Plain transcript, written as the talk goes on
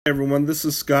Hey everyone, this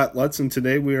is Scott Lutz, and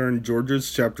today we are in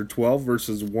Judges chapter 12,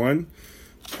 verses 1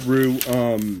 through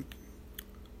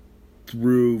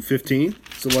 15.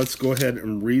 So let's go ahead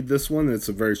and read this one. It's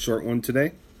a very short one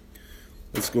today.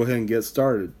 Let's go ahead and get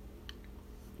started.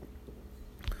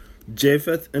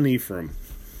 Japheth and Ephraim.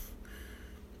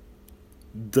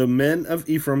 The men of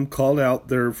Ephraim called out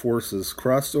their forces,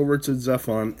 crossed over to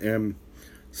Zephon, and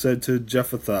said to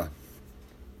Jephthah,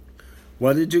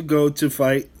 "Why did you go to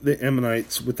fight the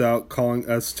Ammonites without calling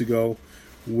us to go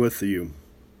with you?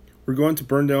 We're going to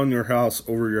burn down your house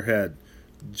over your head."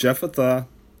 Jephthah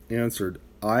answered,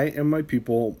 "I and my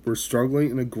people were struggling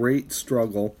in a great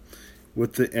struggle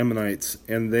with the Ammonites,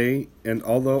 and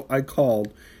although I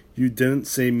called, you didn't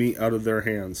save me out of their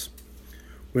hands.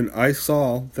 When I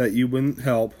saw that you wouldn't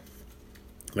help,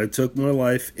 I took my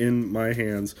life in my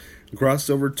hands and crossed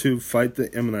over to fight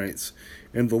the Ammonites,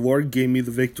 and the Lord gave me the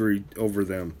victory over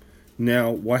them.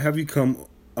 Now, why have you come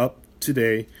up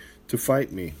today to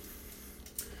fight me?"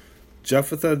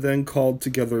 Jephthah then called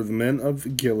together the men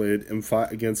of Gilead and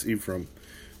fought against Ephraim.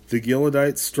 The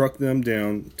Gileadites struck them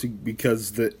down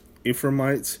because the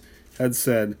Ephraimites had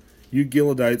said, "You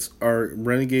Gileadites are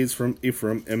renegades from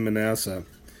Ephraim and Manasseh."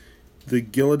 The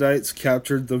Gileadites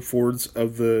captured the fords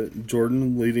of the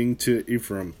Jordan leading to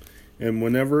Ephraim, and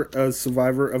whenever a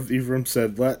survivor of Ephraim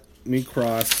said, "Let me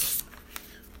cross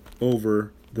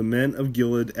over," the men of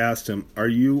Gilead asked him, "Are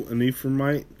you an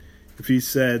Ephraimite?"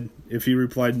 If he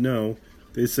replied no,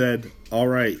 they said, "All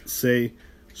right, say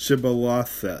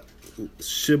Shibboleth."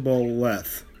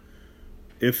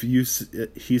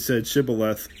 He said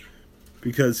Shibboleth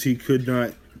because he could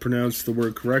not pronounce the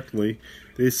word correctly,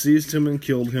 they seized him and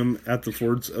killed him at the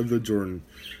fords of the Jordan.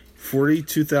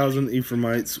 42,000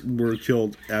 Ephraimites were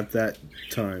killed at that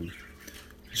time.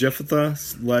 Jephthah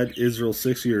led Israel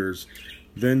 6 years.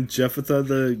 Then Jephthah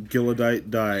the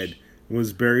Gileadite died and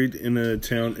was buried in a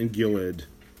town in Gilead.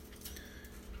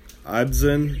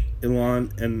 Ibzan,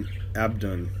 Elon, and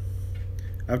Abdon.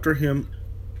 After him,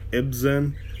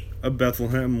 Ibzan of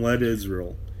Bethlehem led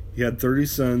Israel. He had 30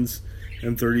 sons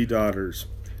and 30 daughters.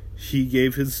 He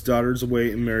gave his daughters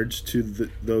away in marriage to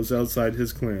those outside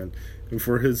his clan, and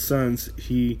for his sons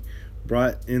he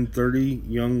brought in 30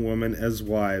 young women as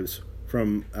wives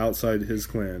from outside his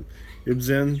clan.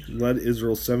 Ibzan led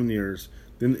Israel 7 years.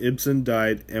 Then Ibzan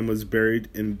died and was buried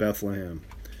in Bethlehem.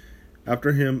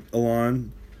 After him,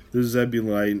 Elon the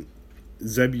Zebulunite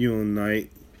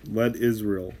led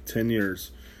Israel 10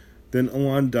 years. Then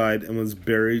Elon died and was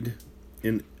buried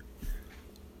in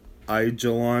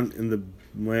Aijalon in the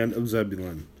land of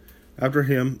Zebulun. After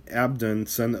him, Abdon,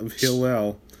 son of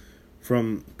Hillel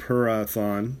from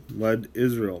Pirathon, led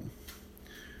Israel.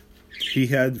 He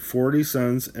had 40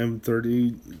 sons and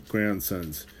 30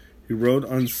 grandsons. He rode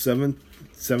on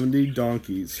 70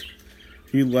 donkeys.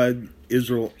 He led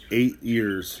Israel 8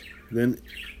 years. Then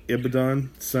Ibadon,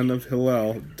 son of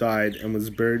Hillel, died and was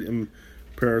buried in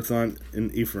Pirathon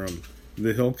in Ephraim,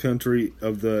 the hill country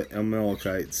of the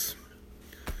Amalekites.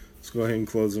 Let's go ahead and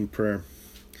close in prayer.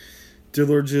 Dear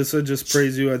Lord Jesus, I just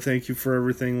praise you. I thank you for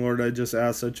everything, Lord. I just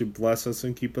ask that you bless us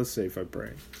and keep us safe, I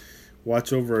pray.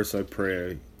 Watch over us, I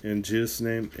pray. In Jesus'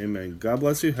 name, amen. God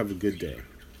bless you. Have a good day.